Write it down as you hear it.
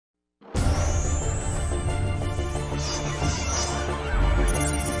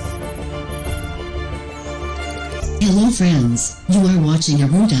Hello friends, you are watching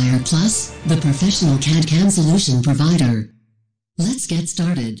ERUDIRE PLUS, the professional CAD/CAM solution provider. Let's get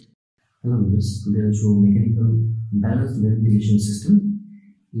started. Hello viewers, today I'll show mechanical balanced ventilation system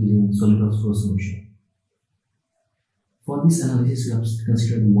using SolidWorks Pro solution. For this analysis, we have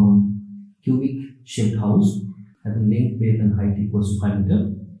considered one cubic shaped house having length, width and height equals to 5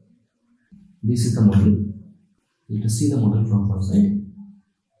 meters. This is the model. Let us see the model from one side.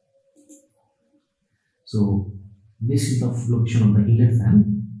 So this is the location of the inlet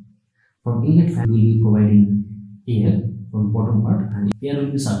fan. From inlet fan, we will be providing air from bottom part, and air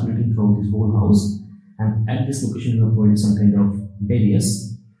will be circulating throughout this whole house. And at this location, we have provided some kind of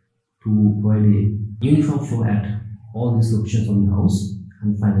barriers to provide a uniform flow at all these locations of the house.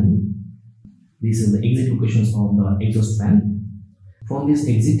 And finally, this is the exit locations of the exhaust fan. From this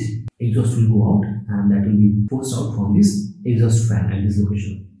exit, exhaust will go out, and that will be forced out from this exhaust fan at this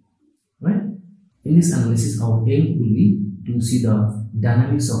location. Right? In this analysis, our aim will be to see the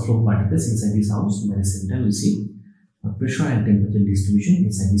dynamics of flow particles inside this house. At the same time, we see pressure and temperature distribution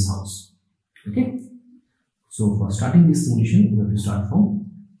inside this house. Okay. So for starting this simulation, we have to start from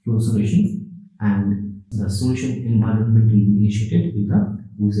flow simulation, and the solution environment will be initiated with the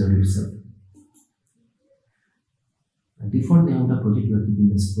wizard itself. The default name of the project we are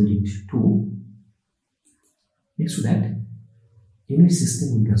keeping as project 2. Next to that, unit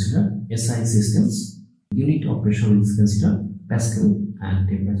system we consider SI systems. Unit of pressure will consider Pascal, and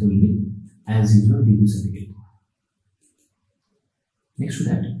temperature will be as usual degree centigrade. Next to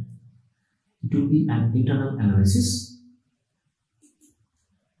that, it will be an internal analysis,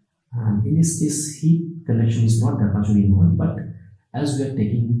 and in this case heat conduction is not that much involved, but as we are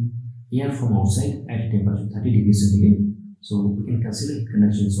taking air from outside at temperature 30 degrees centigrade, so we can consider heat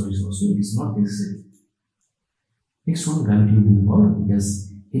conduction in solids also. It is not necessary. Next one, gravity will be involved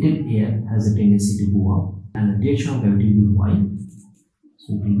because heated air has a tendency to go up, and the direction of gravity will be y,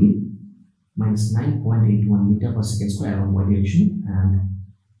 so it will be minus 9.81 meter per second square along y direction, and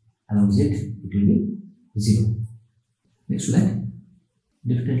along z it will be 0. Next to that,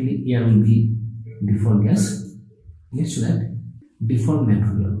 definitely air will be default gas. Next to that, default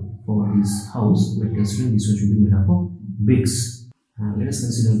material for this house, we are considering this one should be made up of bricks, and let us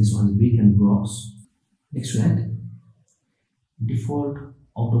consider this one as brick and blocks. Next to that, default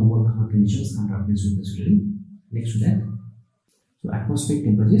outer wall thermal conditions and roughness we are considering. Next to that, so atmospheric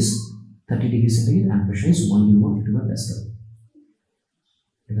temperature is 30 degrees centigrade and pressure is 101 Pascal.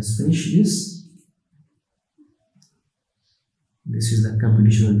 Let us finish this. This is the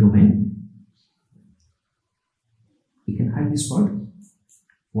computational domain. We can hide this part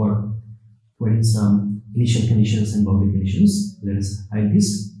for putting some initial conditions and boundary conditions. Let us hide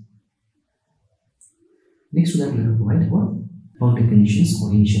this. Next to that, we will provide what? Boundary conditions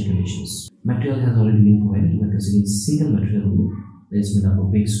or initial conditions. Material has already been provided. We are considering single material only that is made up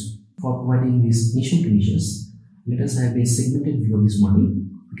of bricks. For providing these initial conditions, let us have a segmented view of this model.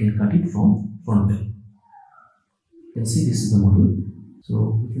 We can cut it from frontal. You can see this is the model.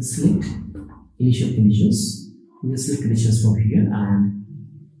 So we can select initial conditions. We can select conditions from here, and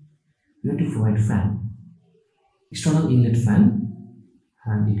we have to provide fan. External inlet fan,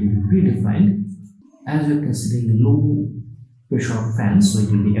 and it will be predefined. As we are considering low pressure fan, so it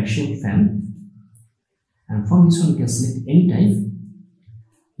will be axial fan. And from this one, we can select any type.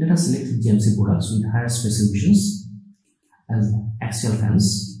 Let us select GMC products with higher specifications as axial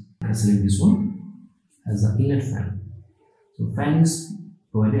fans. I select this one as the inlet fan. So fan is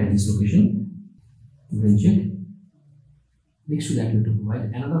provided at this location. We can check. Next to that, we have to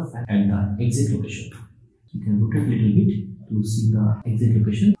provide another fan at the exit location. You can rotate a little bit to see the exit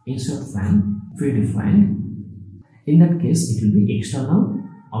location. Insert fan, predefined. In that case, it will be external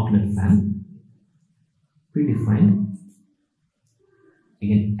outlet fan, predefined.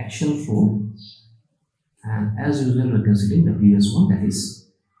 Again, axial flow, and as usual we are considering the previous one, that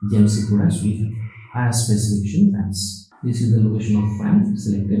is GMC products with higher specification fans. This is the location of fan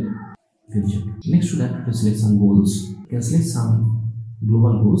selected. Next to that, we select some goals. You can select some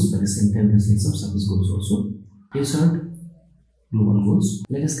global goals, but at the same time we can select some surface goals also. Insert global goals.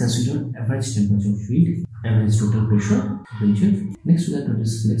 Let us consider average temperature of fluid, average total pressure. Next to that, we will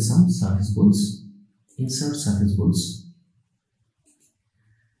select some surface goals. Insert surface goals.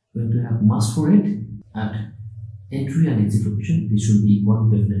 We have to have mass flow rate at entry and exit location. This should be equal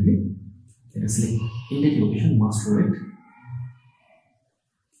definitely. Let us select inlet location, mass flow rate,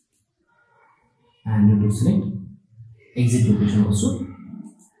 and we will select exit location also,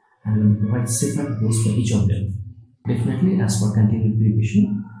 and we will provide separate goals for each of them. Definitely, as per continuous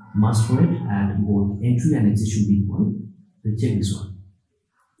derivation, mass flow rate at both entry and exit should be equal. We'll check this one.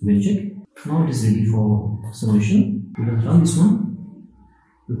 We'll check. Now it is ready for solution. We can run this one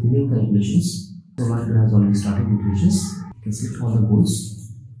with new calculations. So Monitor has already started calculations. You can select all the goals.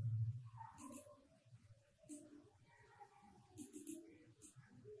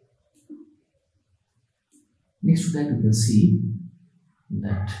 Next to that, you can see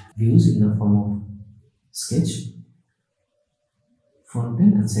that views in the form of sketch, front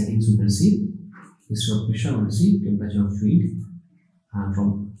end and settings. You can see instead of pressure, you can see temperature of fluid, and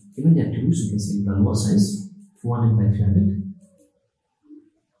from image attributes you can see the lower size 400 by 300.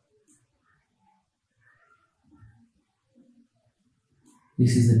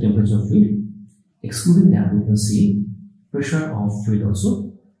 This is the temperature of fluid. Excluding that, you can see pressure of fluid also.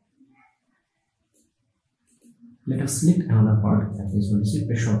 Let us select another part, that is going to see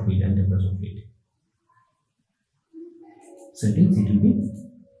pressure of fluid and temperature of fluid. Settings, it will be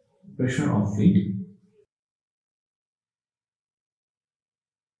pressure of fluid.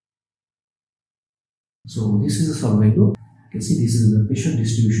 So this is a solid window. You can see this is the pressure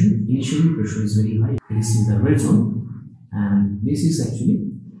distribution. Initially pressure is very high. This is the red zone, and this is actually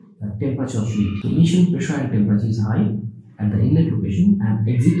the temperature of fluid. So initial pressure and temperature is high at the inlet location, and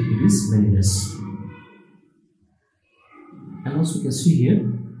exit it is very less. And also you can see here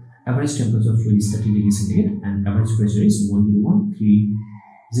average temperature of fluid is 30 degrees centigrade and average pressure is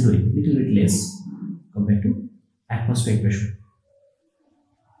 101,308, little bit less compared to atmospheric pressure.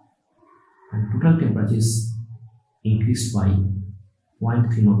 And total temperature is increased by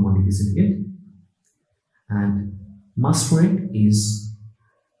 0.301 degrees centigrade, and mass flow rate is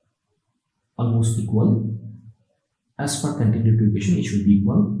almost equal. As per continuity equation, it should be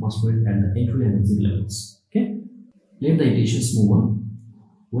equal mass flow rate at the entry and exit levels. Okay. Let the iterations move on.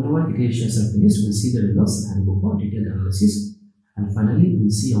 Whenever iterations are finished, we'll see the results and go for detailed analysis. And finally,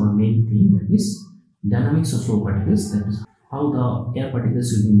 we'll see our main theme, that is dynamics of flow particles, that is how the air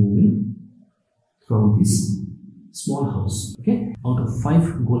particles will be moving throughout this small house. Okay. Out of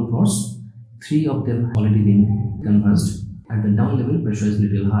 5 goal plots, 3 of them have already been converged. At the down level, pressure is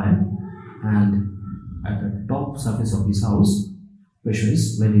little higher, and at the top surface of this house, pressure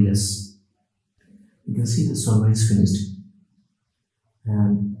is very less. You can see the solver is finished,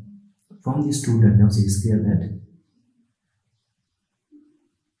 and from these two diagrams it is clear that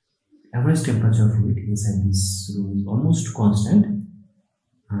average temperature of fluid inside this room is almost constant,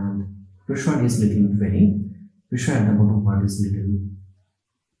 and pressure is little varying. Pressure at the bottom part is little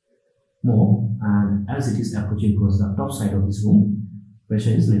more, and as it is approaching towards the top side of this room,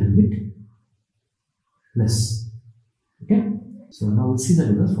 pressure is little bit less. Okay, so now we'll see the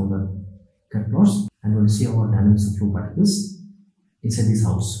results from the cut plots, and we'll see our dynamics of flow particles inside this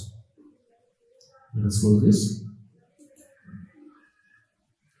house. Let's close this.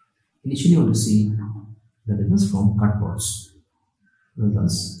 Initially, we want to see the results from cut plots.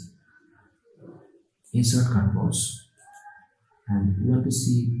 Results. Insert cut plots, and we want to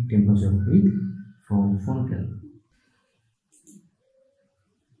see temperature of fluid from front end.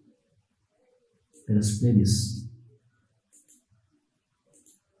 Let us play this.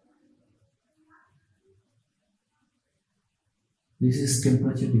 This is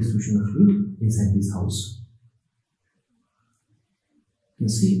temperature distribution of fluid inside this house. You can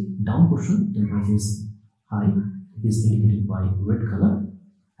see down portion temperature is high. It is indicated by red color,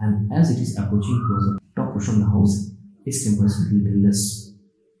 and as it is approaching towards the top portion of the house, its temperature is little less.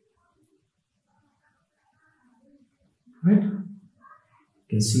 Right? You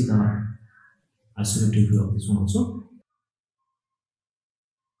can see the isometric view of this one also.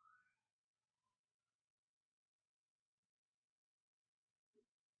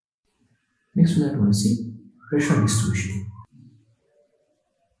 Next to that, we want to see pressure distribution.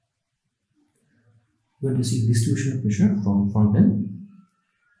 We want to see distribution of pressure from front end.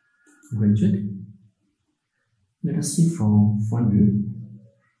 Going to check. Let us see from front view.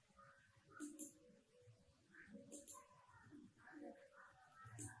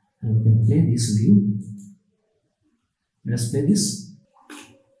 And we can play this view. Let us play this.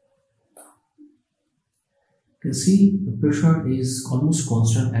 You can see the pressure is almost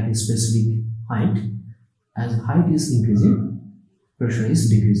constant at a specific height. As height is increasing, pressure is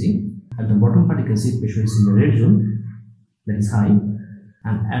decreasing. At the bottom part, you can see pressure is in the red zone, that is high,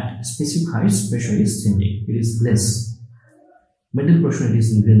 and at specific heights, pressure is changing, it is less. Middle portion, it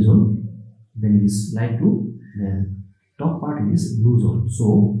is in green zone, then it is light blue, then top part it is blue zone.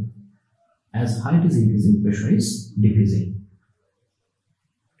 So, as height is increasing, pressure is decreasing.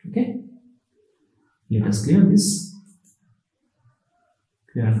 Okay. Let us clear this.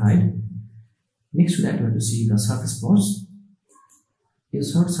 Clear and hide. Next to that, we have to see the surface plots.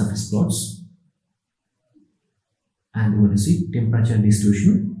 Insert surface plots, and we want to see temperature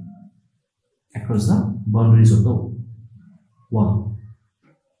distribution across the boundaries of the 1.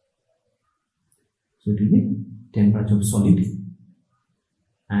 So it will be temperature of solid,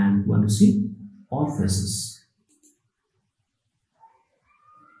 and we want to see all phases.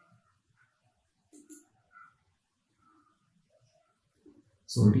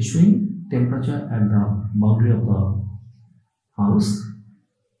 So it is showing temperature at the boundary of the house.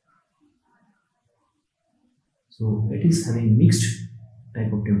 So it is having mixed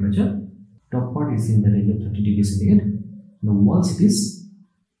type of temperature. Top part is in the range of 30 degrees centigrade. The walls it is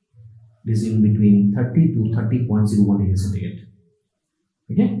in between 30 to 30.01 degrees centigrade.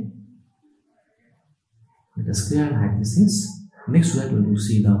 Okay. Let us clear and hide these things. Next, we are going to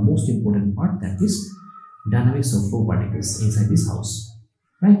see the most important part, that is dynamics of flow particles inside this house.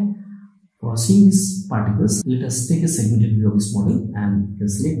 Right? For seeing these particles, let us take a segmented view of this model and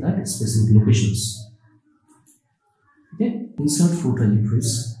select that specific locations. Okay, insert flow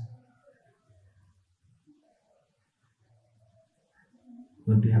trajectories.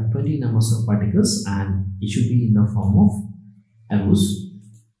 We are going to have 20 numbers of particles, and it should be in the form of arrows.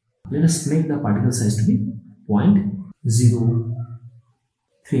 Let us make the particle size to be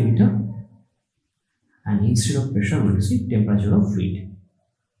 0.03 meter, and instead of pressure, we will see temperature of fluid.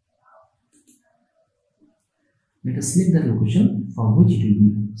 Let us select the location from which it will be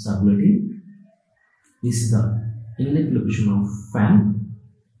circulating. This is the inlet location of fan,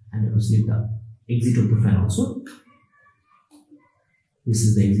 and let us select the exit of the fan also. This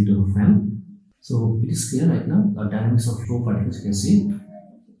is the exit of the fan. So it is clear right now the dynamics of flow particles. You can see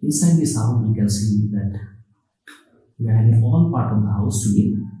inside this house, you can see that we are having all part of the house to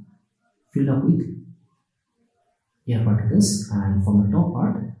be filled up with air particles, and from the top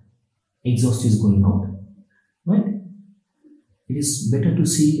part, exhaust is going out. Right? It is better to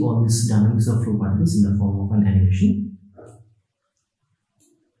see all these dynamics of flow particles in the form of an animation.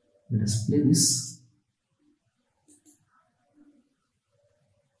 Let us play this.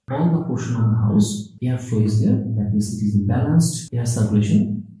 All the portion of the house, air flow is there. That means it is balanced air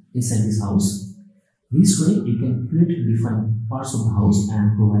circulation inside this house. This way, you can create different parts of the house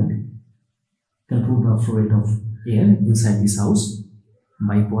and control the flow rate of air inside this house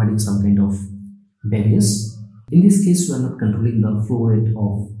by providing some kind of barriers. In this case, we are not controlling the flow rate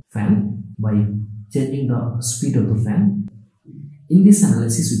of fan by changing the speed of the fan. In this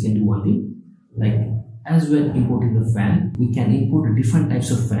analysis, we can do one thing, like as we are importing the fan, we can import different types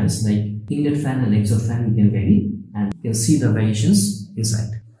of fans, like inlet fan and exhaust fan. We can vary, and you can see the variations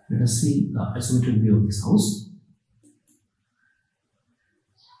inside. Let us see the isometric view of this house.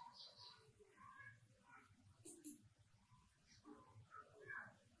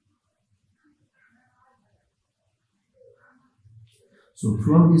 So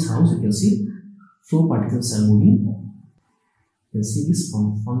throughout this house, you can see flow particles are moving. You can see this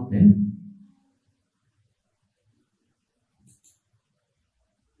from front plane.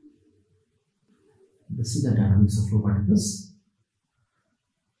 You can see the dynamics of flow particles.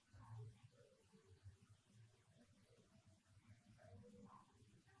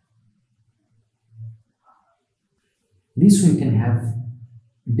 This way you can have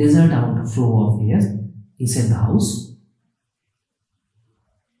desired amount of flow of air inside the house.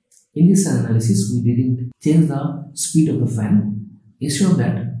 In this analysis, we didn't change the speed of the fan. Instead of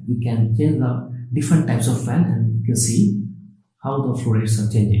that, we can change the different types of fan, and you can see how the flow rates are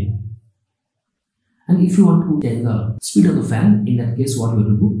changing. And if you want to change the speed of the fan, in that case, what we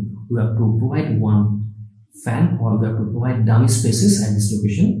have to do? We have to provide one fan, or we have to provide dummy spaces at this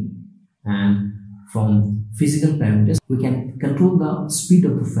location. And from physical parameters, we can control the speed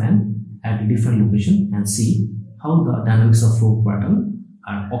of the fan at a different location and see how the dynamics of flow pattern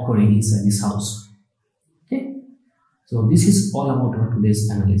are occurring inside this house. Okay, so this is all about our today's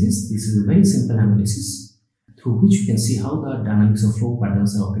analysis. This is a very simple analysis through which you can see how the dynamics of flow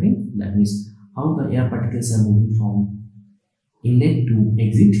patterns are occurring. That means how the air particles are moving from inlet to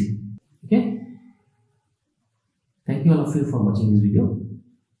exit. Okay, thank you all of you for watching this video.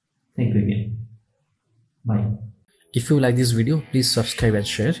 Thank you again. Bye. If you like this video, please subscribe and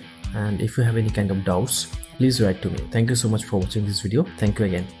share. And if you have any kind of doubts, please write to me. Thank you so much for watching this video. Thank you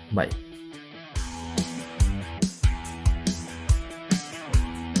again. Bye.